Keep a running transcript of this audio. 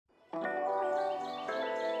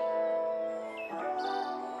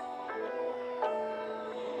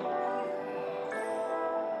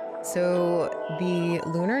So the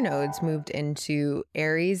lunar nodes moved into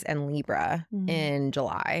Aries and Libra in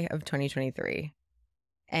July of 2023.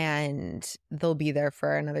 And they'll be there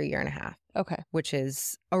for another year and a half. Okay. Which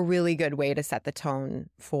is a really good way to set the tone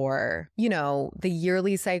for, the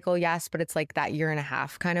yearly cycle, yes, but it's like that year and a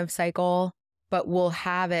half kind of cycle. But we'll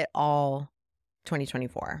have it all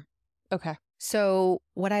 2024. Okay. So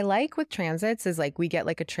what I like with transits is like we get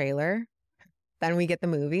like a trailer, then we get the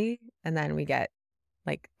movie, and then we get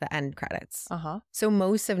like the end credits. So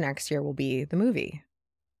most of next year will be the movie.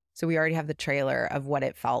 So we already have the trailer of what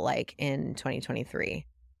it felt like in 2023.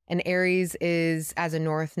 And Aries is, as a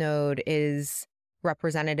North Node, is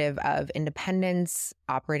representative of independence,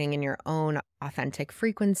 operating in your own authentic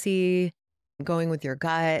frequency, going with your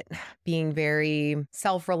gut, being very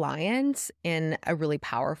self-reliant in a really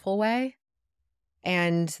powerful way.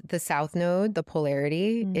 And the South Node, the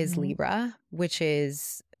polarity, is Libra, which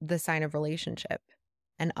is the sign of relationship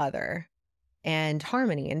and other and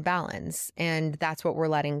harmony and balance. And that's what we're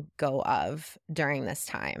letting go of during this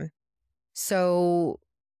time. So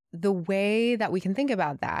the way that we can think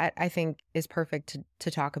about that, I think, is perfect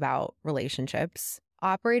to talk about relationships.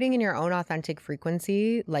 Operating in your own authentic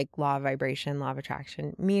frequency, like law of vibration, law of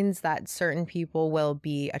attraction, means that certain people will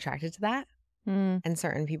be attracted to that and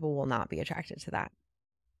certain people will not be attracted to that.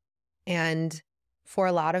 And for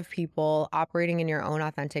a lot of people, operating in your own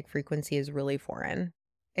authentic frequency is really foreign.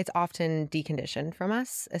 It's often deconditioned from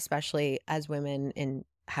us, especially as women in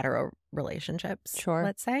hetero relationships,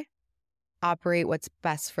 let's say. Operate what's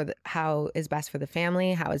best for how is best for the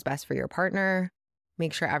family, how is best for your partner.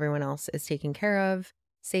 Make sure everyone else is taken care of,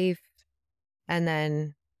 safe. And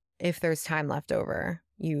then if there's time left over,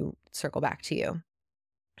 you circle back to you.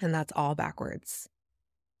 And that's all backwards.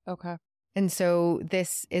 Okay. And so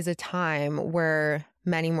this is a time where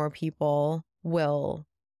many more people will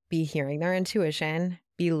be hearing their intuition,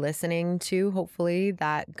 be listening to, hopefully,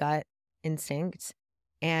 that gut instinct,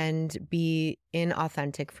 and be in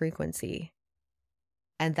authentic frequency.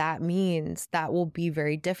 And that means that will be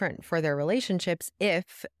very different for their relationships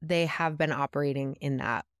if they have been operating in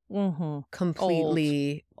that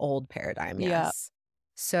completely old paradigm. Yes.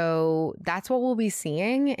 So that's what we'll be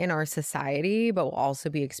seeing in our society, but we'll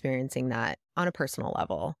also be experiencing that on a personal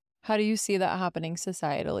level. How do you see that happening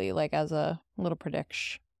societally, like as a little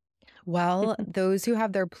prediction? Well, those who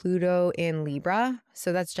have their Pluto in Libra,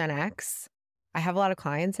 so that's Gen X. I have a lot of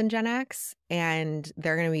clients in Gen X, and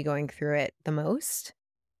they're going to be going through it the most.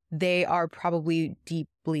 They are probably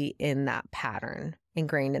deeply in that pattern,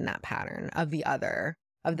 ingrained in that pattern of the other,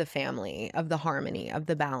 of the family, of the harmony, of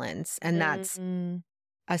the balance. And that's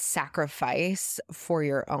a sacrifice for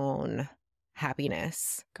your own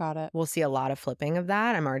happiness. Got it. We'll see a lot of flipping of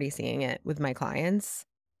that. I'm already seeing it with my clients.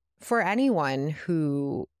 For anyone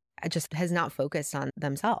who just has not focused on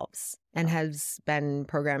themselves and has been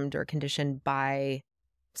programmed or conditioned by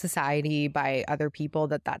society, by other people,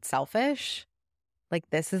 that's selfish, like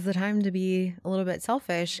this is the time to be a little bit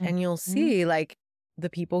selfish. And you'll see like the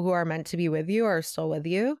people who are meant to be with you are still with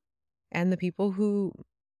you. And the people who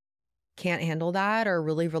can't handle that or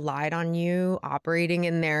really relied on you operating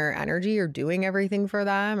in their energy or doing everything for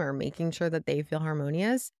them or making sure that they feel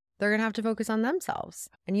harmonious, they're going to have to focus on themselves.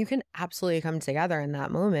 And you can absolutely come together in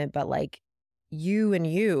that moment. But like you and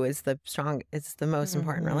you is the most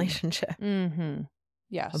important relationship.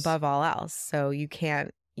 Yes. Above all else. So you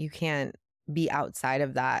can't be outside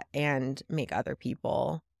of that and make other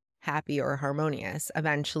people happy or harmonious.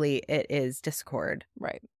 Eventually it is discord.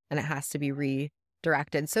 Right. And it has to be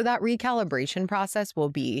redirected. So that recalibration process will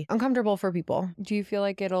be uncomfortable for people. Do you feel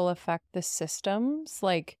like it'll affect the systems,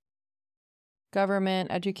 like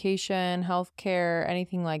government, education, healthcare,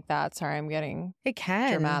 anything like that? Sorry, I'm getting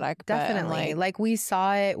dramatic. Definitely. Like we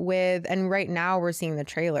saw it with, and right now we're seeing the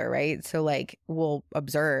trailer, right? So like we'll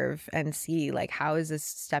observe and see like how is this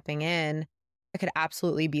stepping in? It could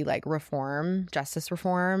absolutely be like reform, justice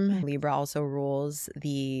reform. Libra also rules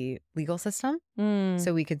the legal system.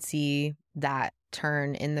 So we could see that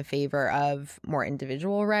turn in the favor of more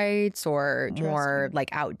individual rights or more like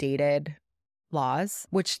outdated laws,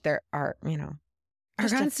 which there are, our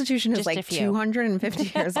Constitution is like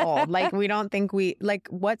 250 years old. Like we don't think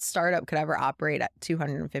what startup could ever operate at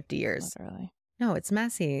 250 years? Literally. No, it's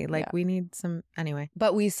messy. Like we need some anyway.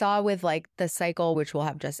 But we saw with like the cycle, which will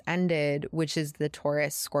have just ended, which is the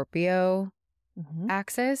Taurus Scorpio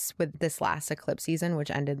axis with this last eclipse season, which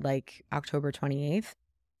ended like October 28th.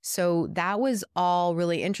 So that was all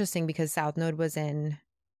really interesting because South Node was in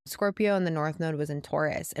Scorpio and the North Node was in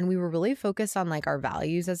Taurus. And we were really focused on like our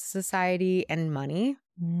values as a society and money.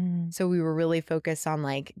 So we were really focused on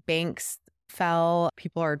like banks fell.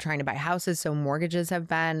 People are trying to buy houses, so mortgages have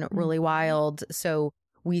been really wild. So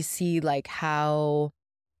we see like how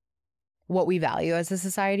what we value as a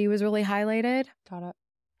society was really highlighted. Got it.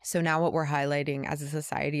 So now what we're highlighting as a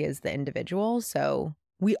society is the individual. So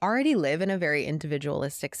we already live in a very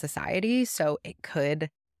individualistic society. So it could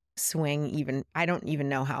swing even, I don't even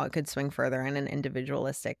know how it could swing further in an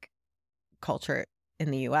individualistic culture in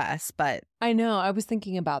the US, but I know, I was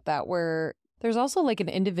thinking about that, where there's also like an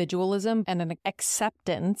individualism and an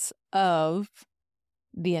acceptance of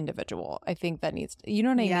the individual. I think that needs to, you know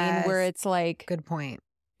what I mean? Where it's like, good point.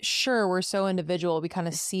 Sure, we're so individual. We kind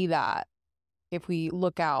of see that if we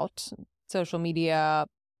look out, social media,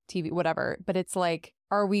 TV, whatever. But it's like,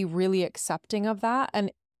 are we really accepting of that?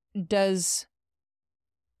 And does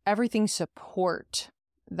everything support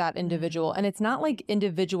that individual? And it's not like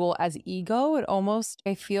individual as ego. It almost,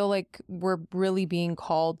 I feel like we're really being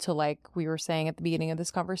called to, like we were saying at the beginning of this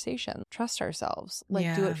conversation, trust ourselves,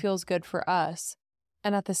 like do what feels good for us.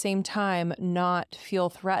 And at the same time, not feel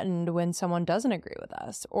threatened when someone doesn't agree with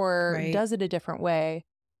us or does it a different way.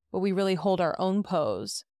 But we really hold our own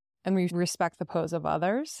pose and we respect the pose of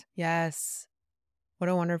others. Yes. What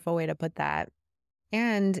a wonderful way to put that.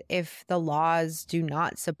 And if the laws do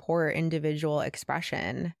not support individual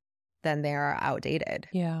expression, then they are outdated.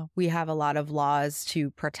 Yeah. We have a lot of laws to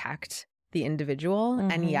protect the individual,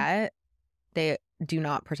 and yet they do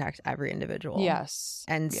not protect every individual. Yes.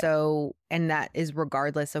 And so, and that is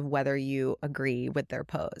regardless of whether you agree with their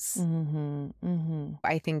pose.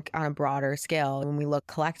 I think on a broader scale, when we look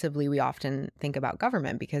collectively, we often think about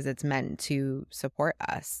government because it's meant to support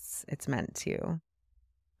us. It's meant to.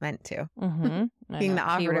 Being the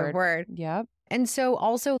operative word. Yep. And so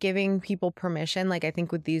also giving people permission, like I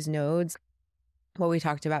think with these nodes, what we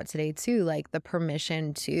talked about today too, like the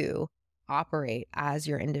permission to operate as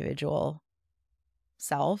your individual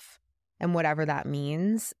self and whatever that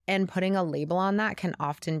means. And putting a label on that can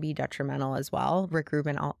often be detrimental as well. Rick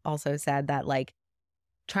Rubin also said that like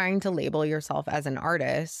trying to label yourself as an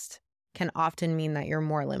artist can often mean that you're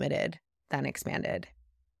more limited than expanded.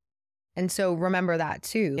 And so remember that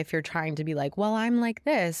too. If you're trying to be like, well, I'm like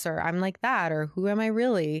this or I'm like that or who am I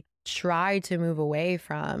really? Try to move away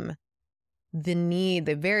from the need,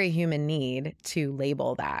 the very human need to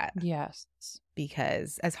label that. Yes.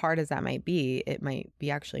 Because as hard as that might be, it might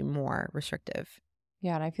be actually more restrictive.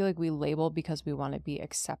 Yeah. And I feel like we label because we want to be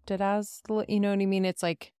accepted as, you know what I mean? It's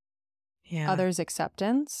like others'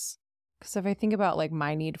 acceptance. Because if I think about like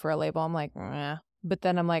my need for a label, I'm like, but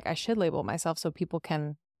then I'm like, I should label myself so people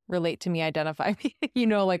can relate to me, identify me, you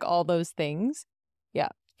know, like all those things. Yeah,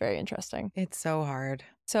 very interesting. It's so hard.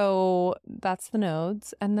 So that's the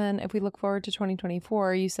nodes. And then if we look forward to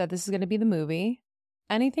 2024, you said this is going to be the movie.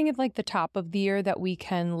 Anything at like the top of the year that we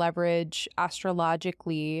can leverage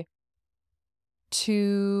astrologically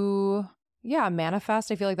to,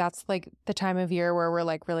 manifest? I feel like that's like the time of year where we're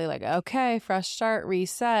like really like, okay, fresh start,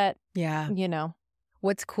 reset. Yeah. You know.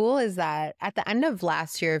 What's cool is that at the end of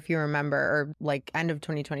last year, if you remember, or like end of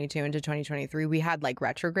 2022 into 2023, we had like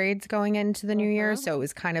retrogrades going into the new year. So it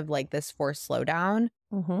was kind of like this forced slowdown.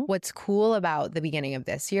 What's cool about the beginning of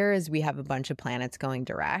this year is we have a bunch of planets going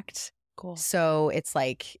direct. Cool. So it's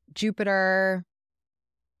like Jupiter,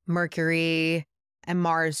 Mercury, and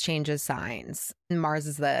Mars changes signs. And Mars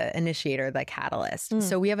is the initiator, the catalyst.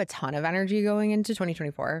 So we have a ton of energy going into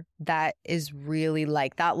 2024 that is really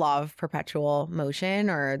like that law of perpetual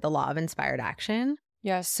motion or the law of inspired action.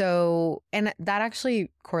 Yes. So, and that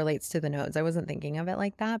actually correlates to the nodes. I wasn't thinking of it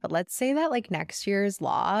like that, but let's say that like next year's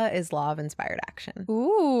law is law of inspired action.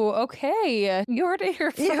 Ooh, okay. You heard it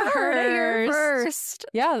here first.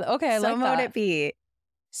 Yeah, okay, I like that. So mote it be.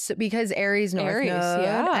 So, because Aries North node,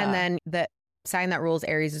 and then the sign that rules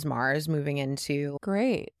Aries is Mars moving into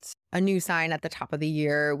a new sign at the top of the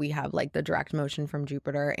year. We have like the direct motion from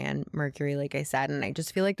Jupiter and Mercury, like I said. And I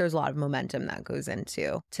just feel like there's a lot of momentum that goes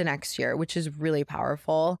into next year, which is really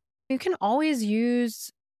powerful. You can always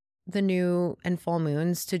use the new and full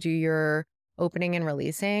moons to do your opening and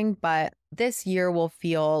releasing, but this year will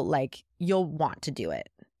feel like you'll want to do it.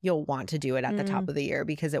 You'll want to do it at the top of the year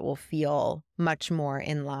because it will feel much more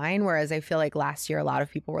in line. Whereas I feel like last year, a lot of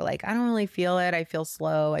people were like, I don't really feel it. I feel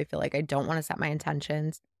slow. I feel like I don't want to set my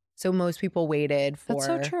intentions. So most people waited for... That's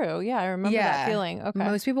so true. Yeah, I remember that feeling. Okay.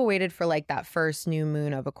 Most people waited for like that first new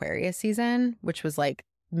moon of Aquarius season, which was like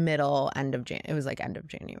end of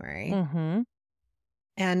January.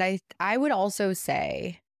 And I would also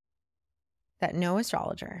say that no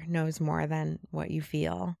astrologer knows more than what you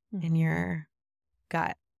feel in your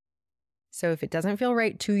gut. So if it doesn't feel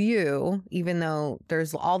right to you, even though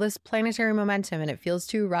there's all this planetary momentum and it feels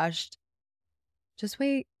too rushed, just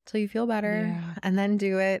wait. till you feel better, and then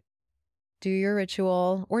do it. Do your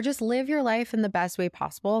ritual, or just live your life in the best way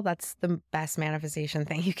possible. That's the best manifestation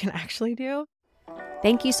thing you can actually do.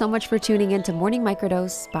 Thank you so much for tuning in to Morning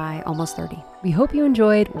Microdose by Almost 30. We hope you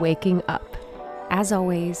enjoyed waking up. As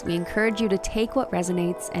always, we encourage you to take what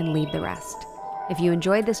resonates and leave the rest. If you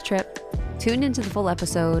enjoyed this trip, tune into the full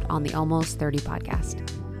episode on the Almost 30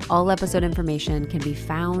 podcast. All episode information can be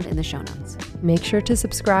found in the show notes. Make sure to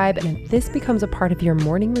subscribe, and if this becomes a part of your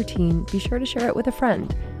morning routine, be sure to share it with a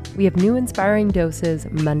friend. We have new inspiring doses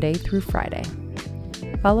Monday through Friday.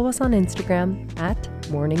 Follow us on Instagram at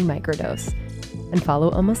Morning Microdose, and follow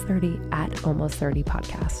Almost 30 at Almost 30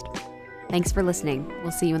 Podcast. Thanks for listening.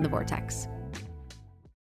 We'll see you in the vortex.